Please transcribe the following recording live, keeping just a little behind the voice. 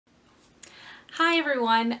Hi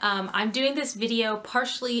everyone, I'm doing this video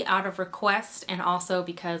partially out of request and also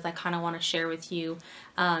because I kind of want to share with you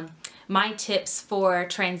my tips for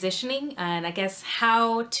transitioning and I guess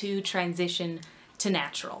how to transition to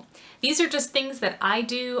natural. These are just things that I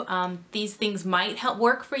do. These things might help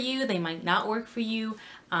work for you, they might not work for you.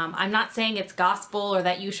 I'm not saying it's gospel or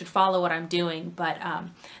that you should follow what I'm doing, but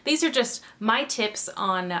these are just my tips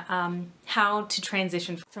on how to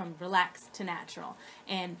transition from relaxed to natural.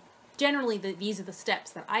 And generally, these are the steps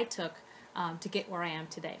that I took to get where I am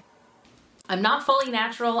today. I'm not fully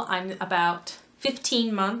natural. I'm about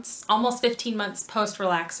 15 months, almost 15 months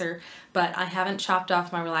post-relaxer, but I haven't chopped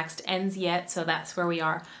off my relaxed ends yet, so that's where we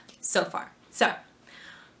are so far. So,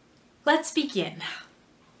 let's begin.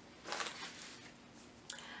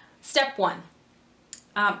 Step 1.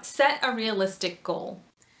 Set a realistic goal.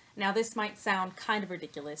 Now this might sound kind of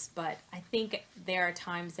ridiculous, but I think there are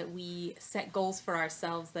times that we set goals for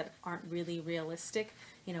ourselves that aren't really realistic.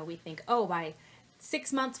 You know, we think, oh, by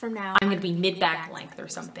 6 months from now, I'm going to be mid-back length or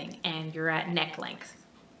something, and you're at neck length.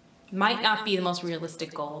 Might not be the most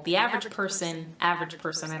realistic goal. The average person,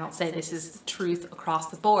 I don't say this is truth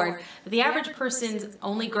across the board, but the average person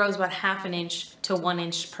only grows about ½ an inch to 1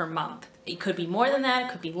 inch per month. It could be more than that,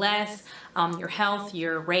 it could be less. Your health,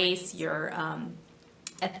 your race, your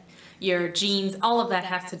genes, all of that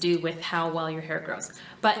has to do with how well your hair grows.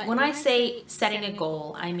 But when I say setting a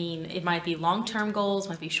goal, I mean it might be long-term goals,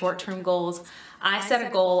 might be short-term goals. I set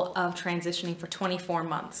a goal of transitioning for 24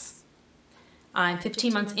 months. I'm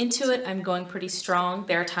 15 months into it, I'm going pretty strong.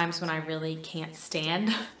 There are times when I really can't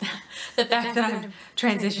stand the fact that I'm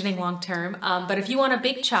transitioning long-term. But if you want a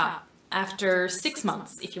big chop after 6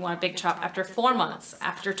 months, if you want a big chop after 4 months,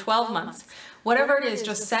 after 12 months, whatever it is,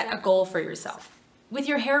 just set a goal for yourself. With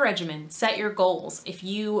your hair regimen, set your goals. If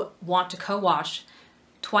you want to co-wash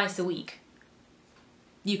twice a week,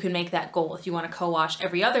 you can make that goal. If you want to co-wash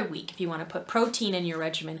every other week, if you want to put protein in your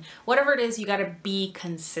regimen, whatever it is, you got to be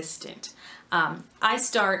consistent. I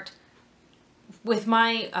start with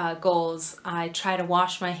my goals. I try to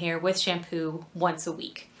wash my hair with shampoo once a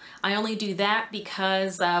week. I only do that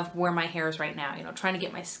because of where my hair is right now. You know, trying to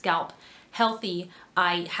get my scalp healthy,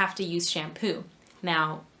 I have to use shampoo.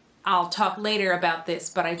 Now, I'll talk later about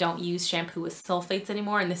this, but I don't use shampoo with sulfates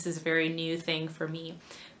anymore, and this is a very new thing for me.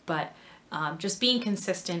 But just being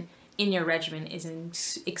consistent in your regimen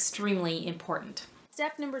is extremely important.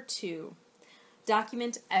 Step number 2,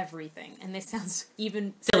 document everything. And this sounds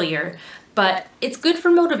even sillier, but it's good for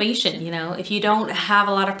motivation, you know. If you don't have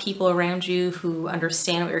a lot of people around you who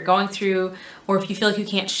understand what you're going through, or if you feel like you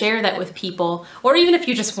can't share that with people, or even if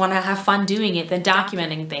you just want to have fun doing it, then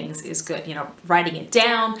documenting things is good. You know, writing it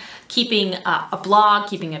down, keeping a blog,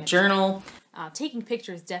 keeping a journal. Taking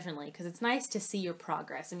pictures definitely, because it's nice to see your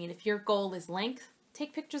progress. I mean, if your goal is length,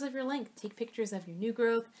 take pictures of your length, take pictures of your new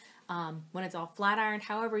growth, when it's all flat ironed,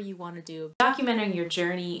 however you want to do. Documenting your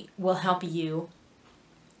journey will help you,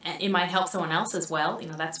 and it might help someone else as well. You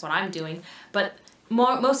know, that's what I'm doing. But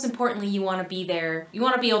most importantly, you want to be there, you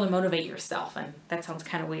want to be able to motivate yourself, and that sounds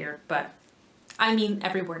kind of weird, but I mean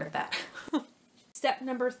every word of that. Step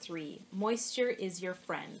number 3, moisture is your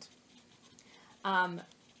friend.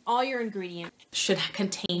 All your ingredients should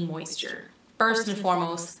contain moisture. First and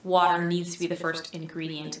foremost, water needs to be the first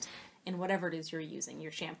ingredient in whatever it is you're using.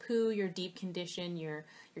 Your shampoo, your deep condition, your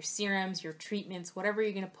serums, your treatments, whatever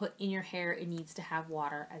you're going to put in your hair, it needs to have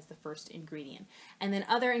water as the first ingredient. And then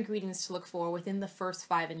other ingredients to look for within the first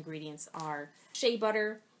 5 ingredients are shea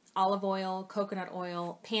butter, olive oil, coconut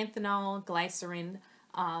oil, panthenol, glycerin,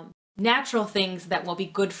 natural things that will be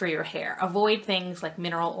good for your hair. Avoid things like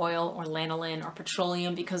mineral oil or lanolin or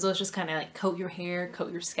petroleum, because those just kind of like coat your hair,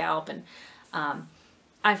 coat your scalp, and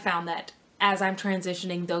I found that as I'm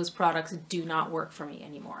transitioning, those products do not work for me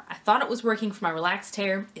anymore. I thought it was working for my relaxed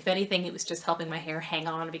hair. If anything, it was just helping my hair hang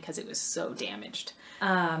on because it was so damaged.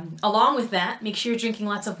 Along with that, make sure you're drinking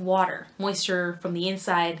lots of water. Moisture from the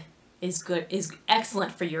inside is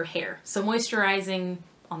excellent for your hair. So moisturizing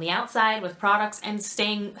on the outside with products and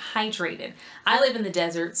staying hydrated. I live in the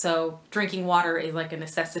desert, so drinking water is like a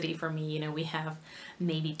necessity for me. You know, we have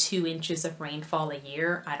maybe 2 inches of rainfall a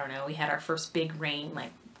year. I don't know, we had our first big rain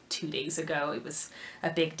like 2 days ago. It was a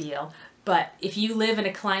big deal. But if you live in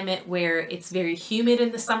a climate where it's very humid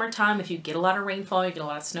in the summertime, if you get a lot of rainfall, you get a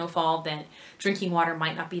lot of snowfall, then drinking water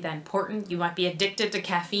might not be that important. You might be addicted to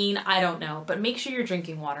caffeine, I don't know. But make sure you're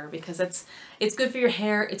drinking water, because it's good for your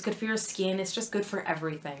hair, it's good for your skin, it's just good for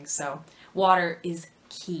everything. So water is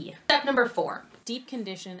key. Step number 4, deep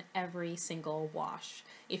condition every single wash.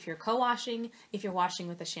 If you're co-washing, if you're washing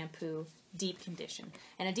with a shampoo, deep condition.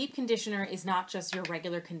 And a deep conditioner is not just your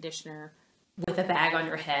regular conditioner with a bag on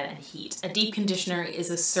your head and heat. A deep conditioner is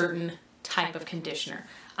a certain type of conditioner.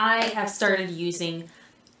 I have started using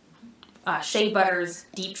Shea Butter's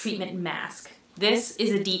Deep Treatment Mask. This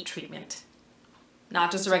is a deep treatment,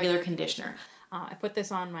 not just a regular conditioner. I put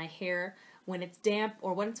this on my hair when it's damp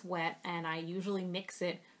or when it's wet, and I usually mix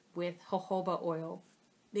it with jojoba oil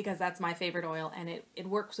because that's my favorite oil and it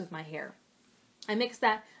works with my hair. I mix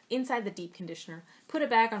that inside the deep conditioner, put a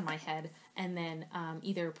bag on my head, and then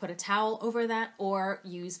either put a towel over that or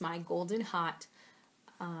use my Golden Hot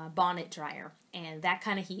bonnet dryer. And that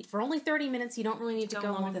kind of heat for only 30 minutes. You don't really need to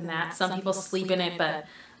go longer than that. Some people sleep in it, but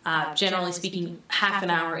generally speaking, half an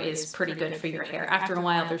hour is pretty good for your hair. After a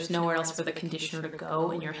while, there's nowhere else for the conditioner to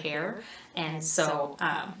go in your hair, and so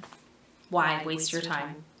why waste your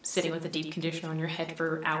time sitting with a deep conditioner on your head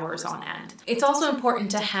for hours on end? It's also important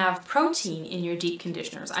to have protein in your deep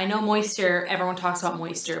conditioners. I know moisture, everyone talks about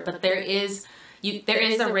moisture, but there is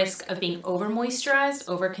a risk of being over moisturized,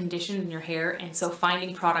 over conditioned in your hair, and so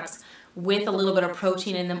finding products with a little bit of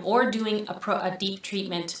protein in them, or doing a deep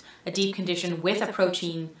treatment, a deep condition with a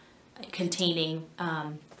protein containing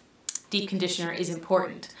deep conditioner is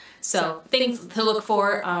important. So things to look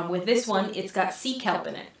for with this one, it's got sea kelp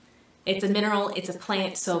in it. It's a mineral, it's a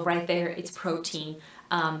plant, so right there it's protein.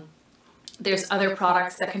 There's other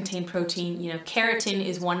products that contain protein. You know, keratin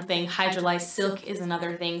is one thing, hydrolyzed silk is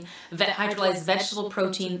another thing, hydrolyzed vegetable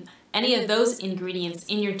protein. Any of those ingredients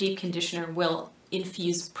in your deep conditioner will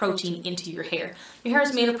infuse protein into your hair. Your hair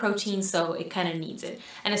is made of protein, so it kind of needs it.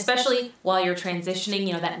 And especially while you're transitioning,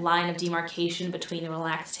 you know, that line of demarcation between the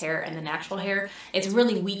relaxed hair and the natural hair, it's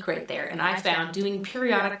really weak right there. And I found doing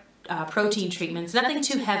periodic protein treatments, nothing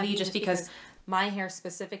too heavy, just because my hair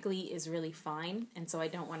specifically is really fine, and so I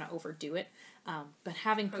don't want to overdo it. But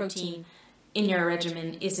having protein in your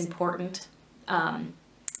regimen is important.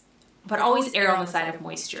 But always err on the side of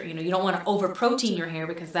moisture. You know, you don't want to over protein your hair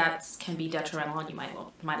because that can be detrimental, and you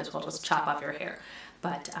might as well just chop off your hair.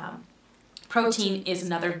 But protein is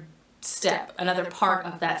another step, another part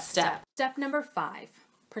of that step. Step number 5,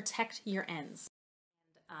 protect your ends.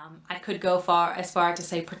 I could go as far to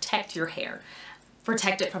say protect your hair.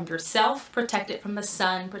 Protect it from yourself, protect it from the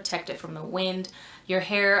sun, protect it from the wind. Your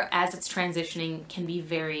hair, as it's transitioning, can be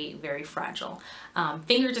very, very fragile.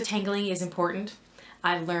 Finger detangling is important.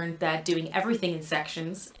 I've learned that doing everything in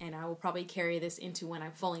sections, and I will probably carry this into when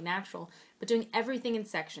I'm fully natural, but doing everything in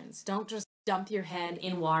sections. Don't just dump your head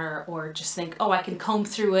in water or just think, oh, I can comb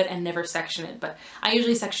through it and never section it. But I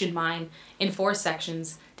usually section mine in 4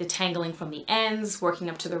 sections, detangling from the ends, working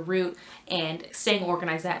up to the root, and staying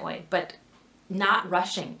organized that way. But not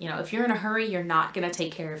rushing. You know, if you're in a hurry, you're not going to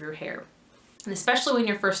take care of your hair. And especially when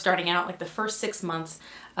you're first starting out, like the first 6 months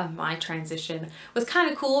of my transition was kind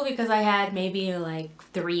of cool because I had maybe like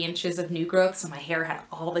 3 inches of new growth, so my hair had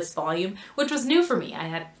all this volume, which was new for me. I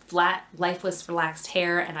had flat, lifeless, relaxed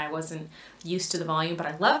hair, and I wasn't used to the volume, but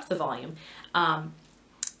I loved the volume.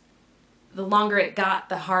 The longer it got,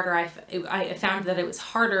 the harder I found that it was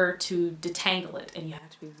harder to detangle it, and you have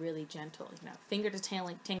to be really gentle. You know, finger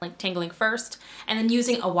detangling first, and then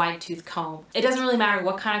using a wide tooth comb. It doesn't really matter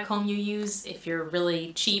what kind of comb you use. If you're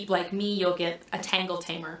really cheap like me, you'll get a tangle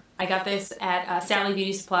tamer. I got this at Sally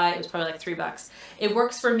Beauty Supply. It was probably like $3. It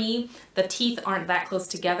works for me. The teeth aren't that close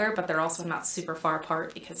together, but they're also not super far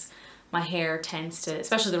apart because my hair tends to,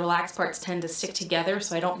 especially the relaxed parts, tend to stick together,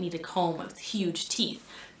 so I don't need a comb with huge teeth.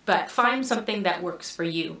 But find something that works for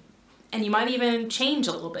you. And you might even change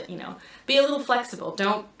a little bit, you know. Be a little flexible.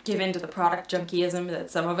 Don't give in to the product junkyism that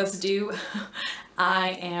some of us do.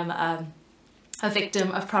 I am a victim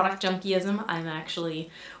of product junkyism. I'm actually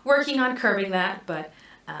working on curbing that, but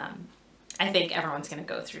I think everyone's going to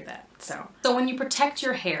go through that. So when you protect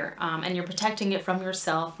your hair, and you're protecting it from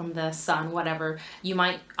yourself, from the sun, whatever, you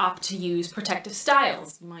might opt to use protective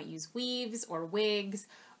styles. You might use weaves or wigs,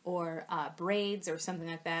 or braids or something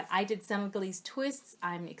like that. I did some of these twists.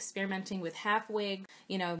 I'm experimenting with half wig,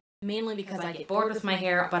 you know, mainly because I get bored with my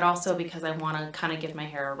hair, but also because I want to kind of give my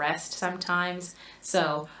hair a rest sometimes.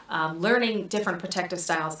 So learning different protective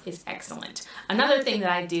styles is excellent. Another thing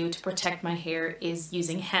that I do to protect my hair is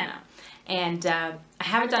using henna. And I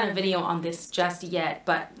haven't done a video on this just yet,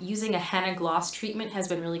 but using a henna gloss treatment has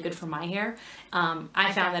been really good for my hair.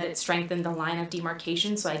 I found that it strengthened the line of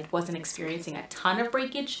demarcation, so I wasn't experiencing a ton of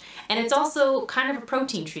breakage. And it's also kind of a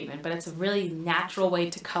protein treatment, but it's a really natural way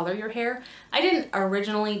to color your hair. I didn't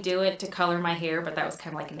originally do it to color my hair, but that was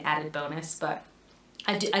kind of like an added bonus. But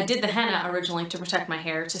I did the henna originally to protect my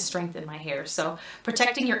hair, to strengthen my hair. So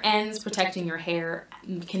protecting your ends, protecting your hair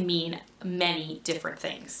can mean many different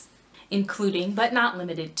things. including but not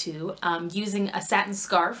limited to using a satin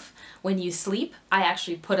scarf when you sleep. I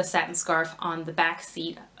actually put a satin scarf on the back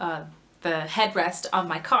seat, the headrest of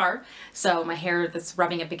my car, so my hair that's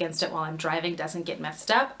rubbing up against it while I'm driving doesn't get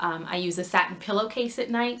messed up. I use a satin pillowcase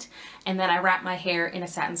at night, and then I wrap my hair in a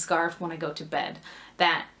satin scarf when I go to bed.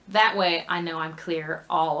 That way I know I'm clear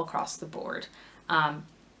all across the board.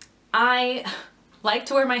 I like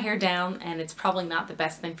to wear my hair down, and it's probably not the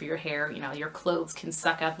best thing for your hair. You know, your clothes can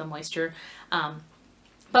suck out the moisture.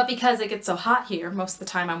 But because it gets so hot here, most of the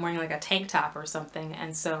time I'm wearing like a tank top or something,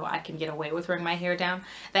 and so I can get away with wearing my hair down.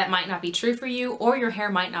 That might not be true for you, or your hair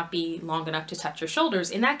might not be long enough to touch your shoulders.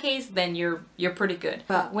 In that case, then you're pretty good.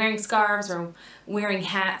 But wearing scarves or wearing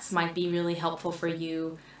hats might be really helpful for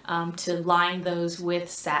you to line those with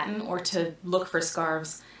satin, or to look for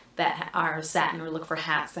scarves that are satin, or look for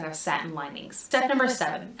hats that have satin linings. Step number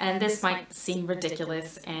 7, and this might seem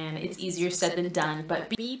ridiculous and it's easier said than done, but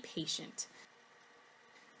be patient.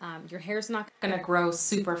 Your hair's not going to grow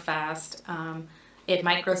super fast. It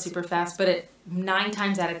might grow super fast, but 9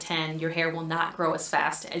 times out of 10, your hair will not grow as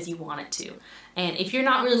fast as you want it to. And if you're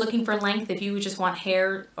not really looking for length, if you just want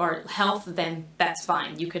hair or health, then that's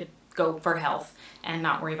fine. You could go for health and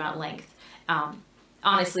not worry about length.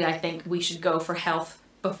 Honestly, I think we should go for health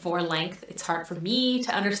before length. It's hard for me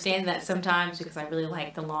to understand that sometimes because I really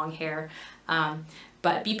like the long hair.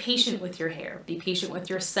 But be patient with your hair. Be patient with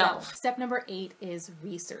yourself. Step number 8 is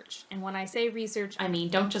research. And when I say research, I mean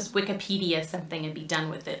don't just Wikipedia something and be done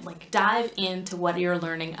with it. Like, dive into what you're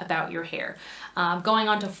learning about your hair. Going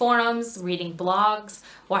onto forums, reading blogs,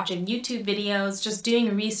 watching YouTube videos, just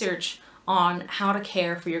doing research on how to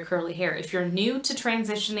care for your curly hair. If you're new to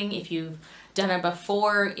transitioning, if you've done it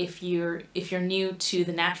before, if you're new to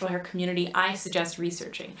the natural hair community, I suggest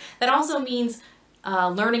researching. That also means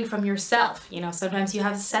learning from yourself. You know, sometimes you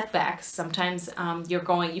have setbacks. Sometimes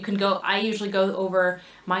I usually go over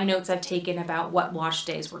my notes I've taken about what wash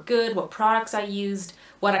days were good, what products I used,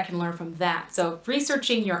 what I can learn from that. So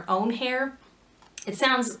researching your own hair, it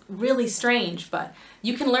sounds really strange, but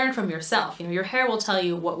you can learn from yourself. You know, your hair will tell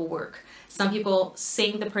you what will work. Some people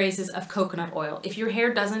sing the praises of coconut oil. If your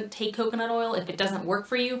hair doesn't take coconut oil, if it doesn't work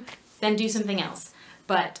for you, then do something else.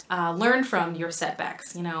 But learn from your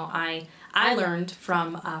setbacks. You know, I learned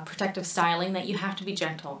from protective styling that you have to be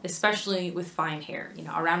gentle, especially with fine hair. You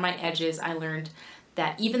know, around my edges, I learned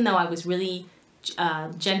that even though I was really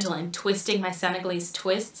gentle in twisting my Senegalese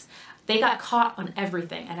twists, they got caught on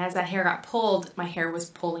everything. And as that hair got pulled, my hair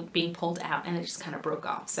was being pulled out, and it just kind of broke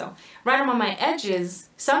off. So right on my edges,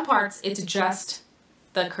 some parts, it's just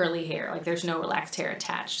the curly hair. Like, there's no relaxed hair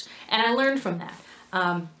attached. And I learned from that.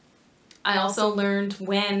 I also learned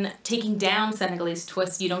when taking down Senegalese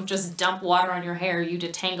twists, you don't just dump water on your hair, you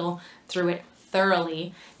detangle through it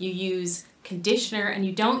thoroughly. You use conditioner and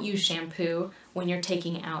you don't use shampoo when you're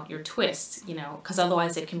taking out your twists, you know, because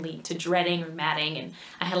otherwise it can lead to dreading or matting. And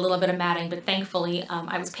I had a little bit of matting, but thankfully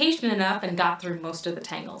I was patient enough and got through most of the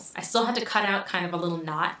tangles. I still had to cut out kind of a little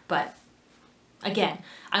knot, but again,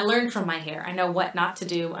 I learned from my hair. I know what not to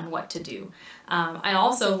do and what to do. I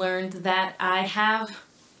also learned that I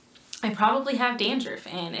probably have dandruff,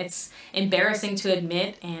 and it's embarrassing to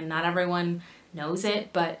admit, and not everyone knows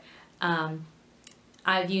it, but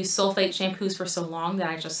I've used sulfate shampoos for so long that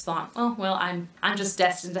I just thought, oh, well, I'm just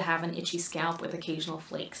destined to have an itchy scalp with occasional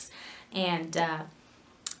flakes. And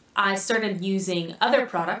I started using other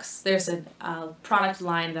products. There's a product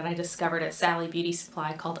line that I discovered at Sally Beauty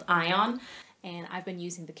Supply called Ion, and I've been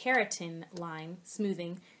using the Keratin line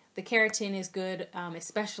smoothing. The keratin is good,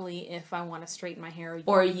 especially if I want to straighten my hair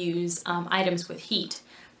or use items with heat,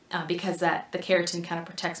 because the keratin kind of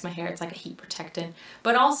protects my hair. It's like a heat protectant.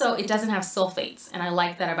 But also, it doesn't have sulfates, and I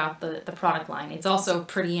like that about the product line. It's also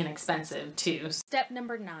pretty inexpensive, too. Step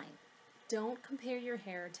number 9. Don't compare your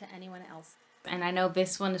hair to anyone else. And I know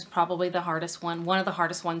this one is probably the hardest one of the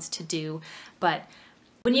hardest ones to do, but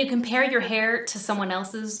when you compare your hair to someone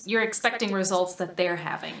else's, you're expecting results that they're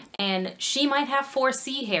having. And she might have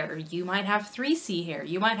 4C hair, you might have 3C hair,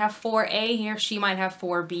 you might have 4A hair, she might have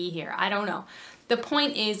 4B hair. I don't know. The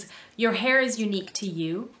point is, your hair is unique to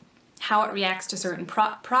you, how it reacts to certain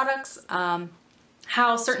products,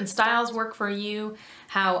 how certain styles work for you,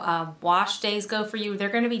 how wash days go for you. They're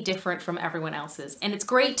going to be different from everyone else's. And it's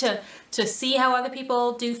great to see how other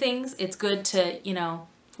people do things. It's good to, you know,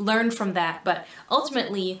 learn from that, but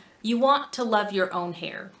ultimately you want to love your own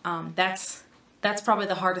hair. That's probably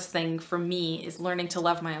the hardest thing for me, is learning to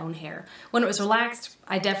love my own hair. When it was relaxed,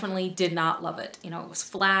 I definitely did not love it. You know, it was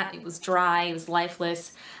flat, it was dry, it was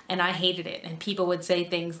lifeless, and I hated it. And people would say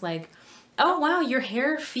things like, oh wow, your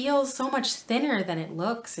hair feels so much thinner than it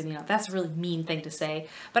looks. And you know, that's a really mean thing to say.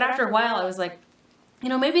 But after a while I was like, you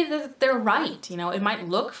know, maybe they're right. You know, it might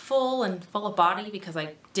look full and full of body because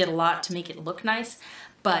I did a lot to make it look nice,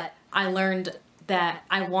 but I learned that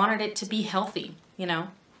I wanted it to be healthy, you know.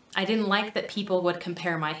 I didn't like that people would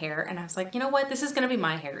compare my hair, and I was like, you know what, this is gonna be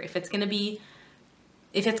my hair. If it's gonna be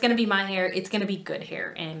my hair, it's gonna be good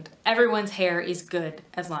hair, and everyone's hair is good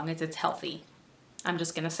as long as it's healthy. I'm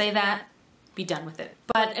just gonna say that, be done with it.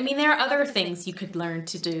 But I mean, there are other things you could learn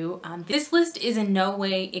to do. This list is in no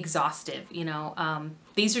way exhaustive, you know.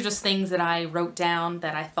 These are just things that I wrote down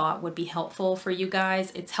that I thought would be helpful for you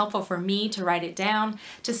guys. It's helpful for me to write it down,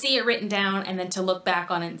 to see it written down, and then to look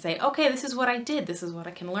back on it and say, okay, this is what I did. This is what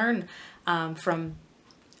I can learn from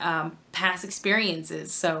past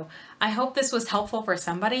experiences. So I hope this was helpful for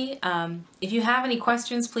somebody. If you have any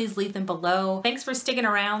questions, please leave them below. Thanks for sticking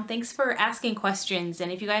around. Thanks for asking questions.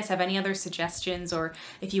 And if you guys have any other suggestions or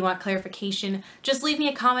if you want clarification, just leave me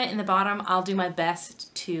a comment in the bottom. I'll do my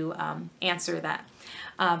best to answer that.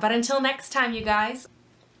 But until next time, you guys,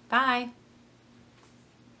 bye.